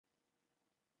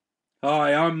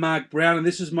Hi, I'm Mark Brown, and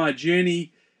this is my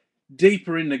journey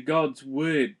deeper into God's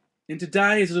Word. And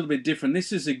today is a little bit different.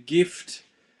 This is a gift,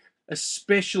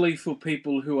 especially for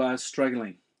people who are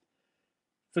struggling.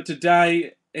 For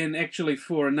today, and actually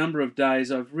for a number of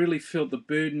days, I've really felt the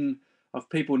burden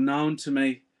of people known to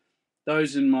me,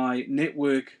 those in my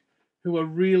network, who are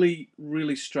really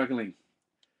struggling.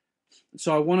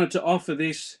 So I wanted to offer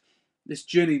this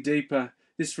journey deeper,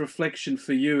 this reflection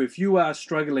for you. If you are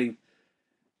struggling,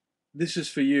 this is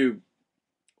for you.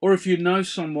 Or if you know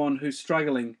someone who's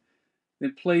struggling,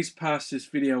 then please pass this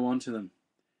video on to them.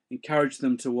 Encourage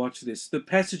them to watch this. The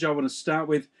passage I want to start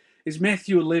with is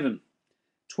Matthew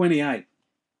 11:28.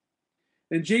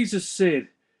 Then Jesus said,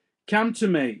 "Come to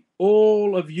me,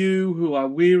 all of you who are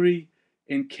weary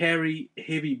and carry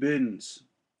heavy burdens,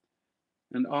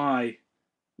 and I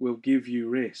will give you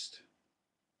rest."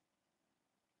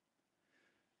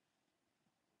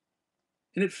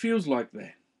 And it feels like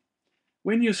that.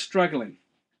 When you're struggling,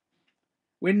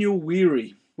 when you're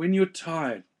weary, when you're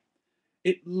tired,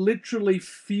 it literally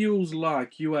feels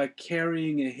like you are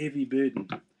carrying a heavy burden.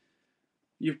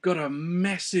 You've got a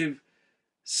massive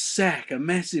sack, a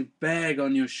massive bag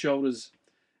on your shoulders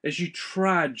as you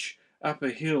trudge up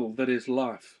a hill that is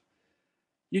life.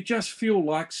 You just feel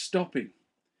like stopping.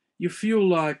 You feel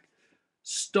like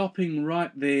stopping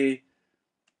right there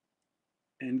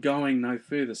and going no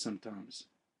further sometimes.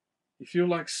 You feel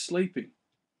like sleeping.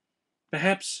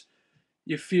 Perhaps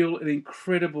you feel an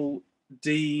incredible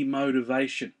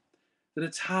demotivation, that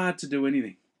it's hard to do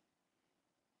anything.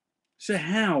 So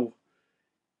how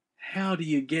do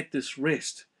you get this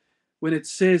rest when it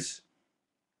says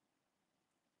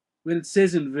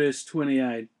in verse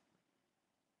 28,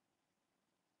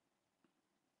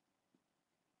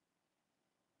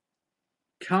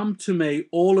 "Come to me,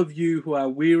 all of you who are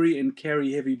weary and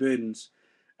carry heavy burdens,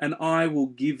 and I will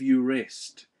give you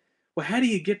rest." Well, how do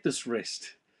you get this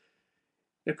rest?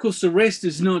 Of course, the rest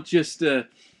is not just a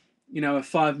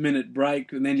 5-minute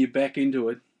break and then you're back into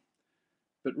it.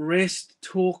 But rest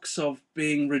talks of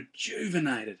being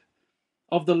rejuvenated,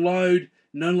 of the load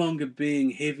no longer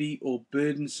being heavy or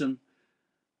burdensome,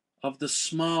 of the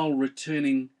smile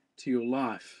returning to your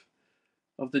life,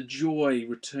 of the joy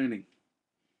returning.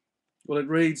 Well, it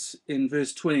reads in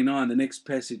verse 29, the next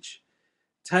passage,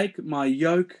 "Take my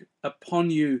yoke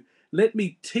upon you, let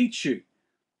me teach you,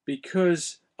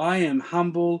 because I am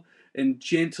humble and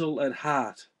gentle at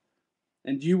heart,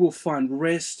 and you will find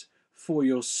rest for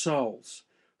your souls.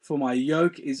 For my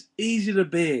yoke is easy to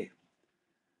bear,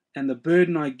 and the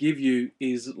burden I give you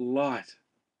is light."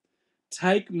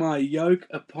 Take my yoke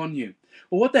upon you.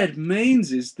 Well, what that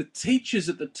means is the teachers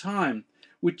at the time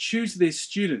would choose their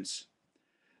students.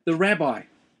 The rabbi,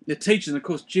 the teacher, and of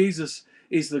course Jesus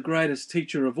is the greatest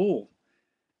teacher of all,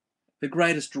 the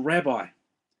greatest rabbi.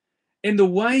 And the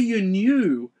way you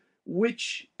knew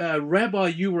which rabbi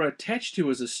you were attached to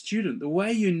as a student, the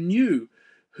way you knew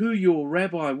who your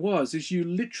rabbi was, is you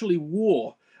literally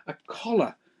wore a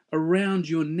collar around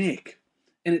your neck,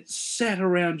 and it sat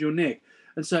around your neck.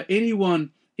 And so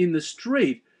anyone in the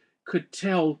street could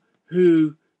tell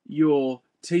who your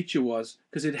teacher was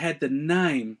because it had the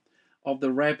name of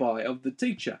the rabbi, of the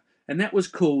teacher, and that was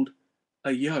called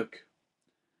a yoke.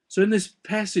 So in this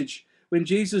passage, when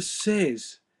Jesus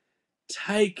says,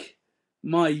 "Take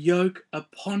my yoke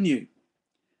upon you,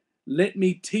 let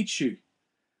me teach you,"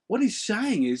 what he's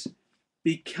saying is,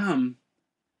 become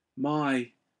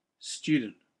my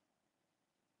student.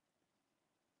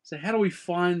 So how do we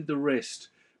find the rest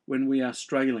when we are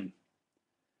struggling?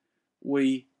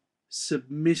 We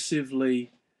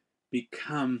submissively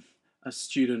become a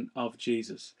student of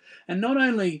Jesus. And not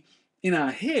only in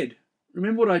our head,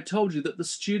 remember what I told you, that the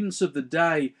students of the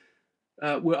day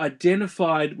were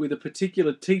identified with a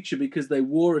particular teacher because they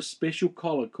wore a special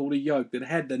collar called a yoke that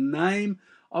had the name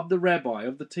of the rabbi,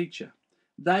 of the teacher.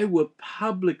 They were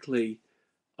publicly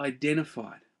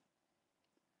identified.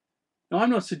 Now,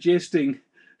 I'm not suggesting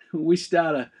we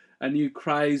start a new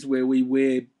craze where we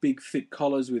wear big, thick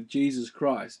collars with Jesus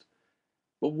Christ.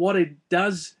 But what it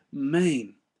does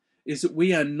mean is that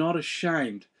we are not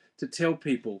ashamed to tell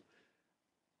people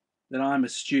that I'm a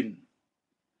student.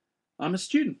 I'm a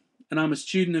student, and I'm a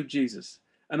student of Jesus,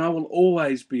 and I will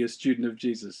always be a student of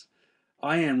Jesus.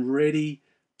 I am ready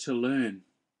to learn.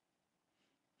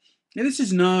 Now, this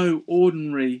is no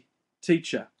ordinary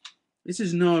teacher. This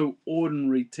is no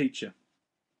ordinary teacher.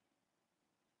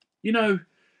 You know,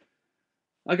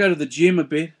 I go to the gym a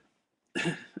bit,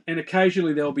 and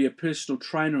occasionally there'll be a personal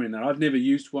trainer in there. I've never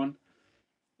used one,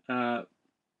 but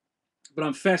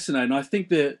I'm fascinated, and I think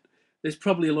that there's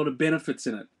probably a lot of benefits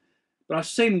in it. But I've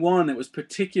seen one that was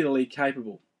particularly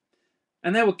capable.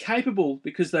 And they were capable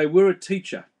because they were a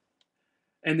teacher,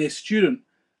 and their student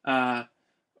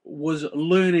was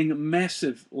learning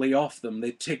massively off them,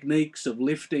 their techniques of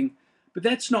lifting. But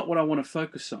that's not what I want to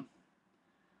focus on.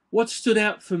 What stood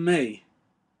out for me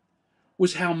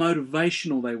was how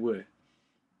motivational they were.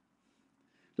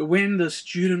 That when the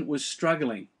student was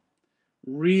struggling,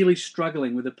 really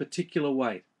struggling with a particular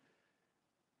weight,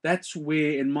 that's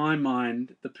where, in my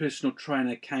mind, the personal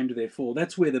trainer came to their fore.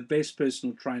 That's where the best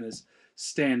personal trainers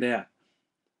stand out.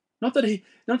 Not that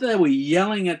they were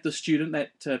yelling at the student,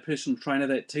 that personal trainer,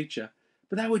 that teacher,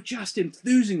 but they were just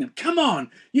enthusing them. Come on,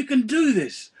 you can do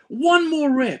this. One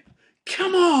more rep.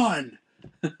 Come on.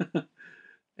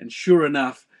 And sure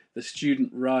enough, the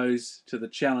student rose to the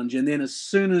challenge. And then as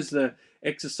soon as the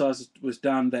exercise was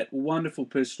done, that wonderful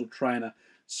personal trainer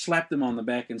slapped them on the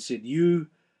back and said, "You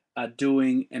are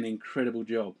doing an incredible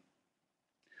job."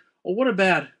 Or what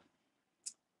about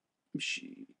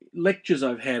lectures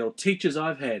I've had or teachers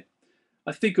I've had?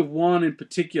 I think of one in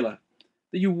particular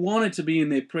that you wanted to be in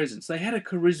their presence. They had a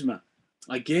charisma,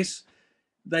 I guess.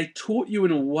 They taught you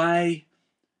in a way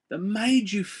that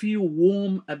made you feel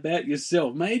warm about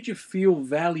yourself, made you feel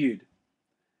valued.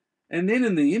 And then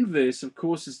in the inverse, of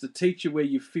course, is the teacher where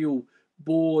you feel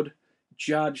bored,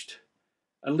 judged,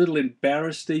 a little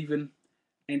embarrassed even.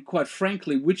 And quite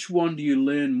frankly, which one do you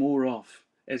learn more of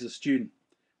as a student?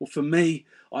 Well, for me,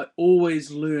 I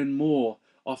always learn more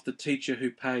off the teacher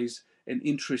who pays an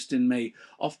interest in me,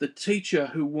 off the teacher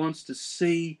who wants to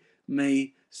see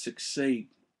me succeed.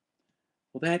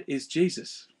 Well, that is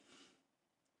Jesus.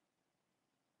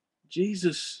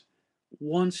 Jesus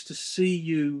wants to see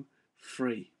you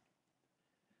free.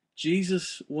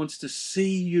 Jesus wants to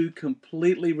see you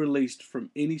completely released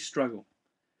from any struggle,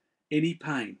 any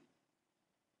pain.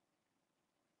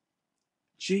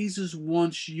 Jesus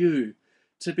wants you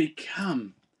to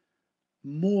become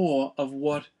more of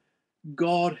what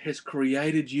God has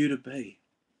created you to be.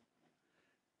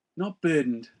 Not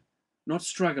burdened, not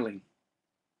struggling,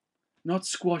 not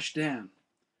squashed down,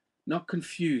 not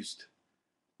confused,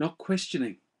 not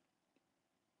questioning,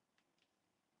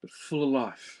 but full of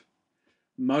life,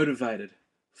 motivated,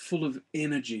 full of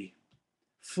energy,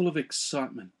 full of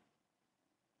excitement.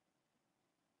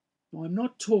 Now, I'm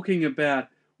not talking about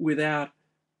without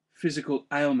physical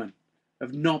ailment,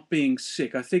 of not being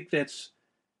sick. I think that's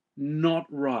not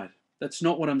right. That's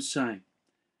not what I'm saying.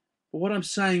 But what I'm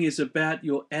saying is about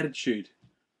your attitude.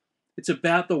 It's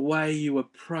about the way you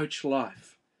approach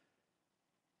life.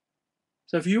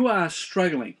 So if you are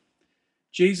struggling,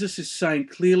 Jesus is saying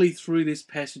clearly through this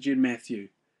passage in Matthew,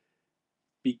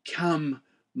 become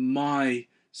my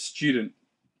student.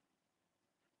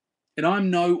 And I'm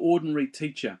no ordinary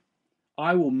teacher.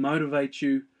 I will motivate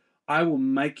you. I will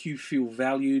make you feel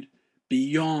valued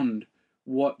beyond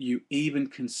what you even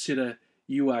consider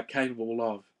you are capable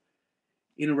of.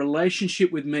 In a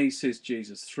relationship with me, says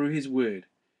Jesus, through his word,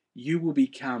 you will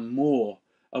become more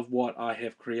of what I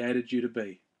have created you to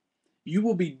be. You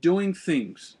will be doing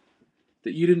things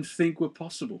that you didn't think were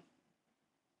possible.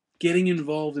 Getting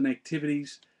involved in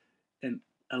activities and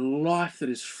a life that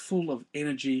is full of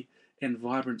energy and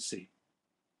vibrancy.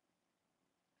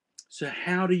 So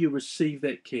how do you receive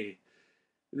that care?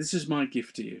 This is my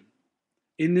gift to you.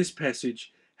 In this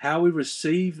passage, how we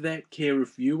receive that care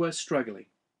if you are struggling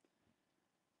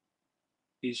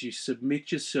is you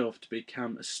submit yourself to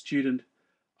become a student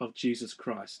of Jesus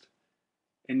Christ.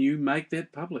 And you make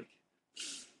that public.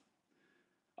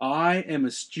 I am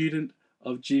a student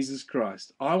of Jesus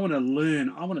Christ. I want to learn.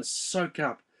 I want to soak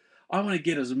up. I want to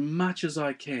get as much as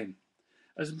I can,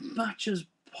 as much as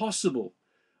possible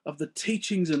of the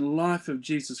teachings and life of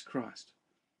Jesus Christ.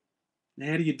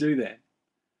 Now, how do you do that?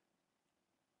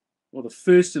 Well, the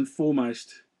first and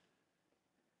foremost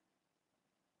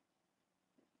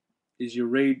is you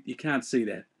read. You can't see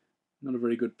that. Not a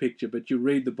very good picture, but you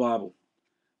read the Bible.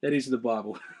 That is the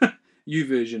Bible.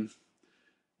 YouVersion.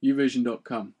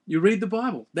 YouVersion.com. You read the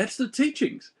Bible. That's the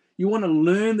teachings. You want to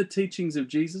learn the teachings of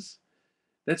Jesus?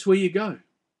 That's where you go.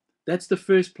 That's the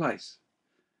first place.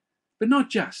 But not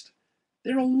just.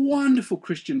 There are wonderful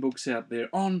Christian books out there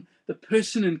on the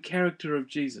person and character of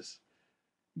Jesus.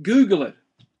 Google it.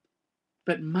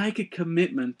 But make a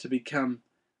commitment to become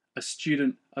a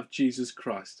student of Jesus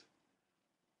Christ.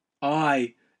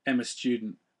 I am a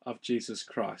student of Jesus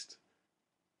Christ.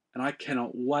 And I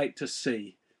cannot wait to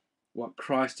see what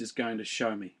Christ is going to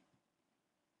show me.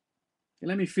 And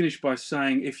let me finish by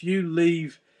saying, if you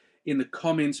leave in the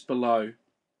comments below,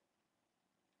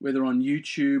 whether on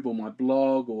YouTube or my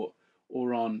blog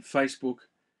or on Facebook,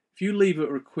 if you leave a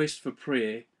request for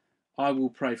prayer, I will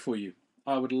pray for you.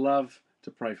 I would love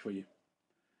to pray for you.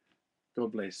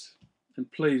 God bless.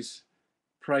 And please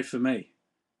pray for me,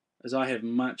 as I have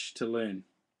much to learn.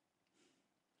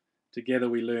 Together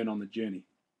we learn on the journey.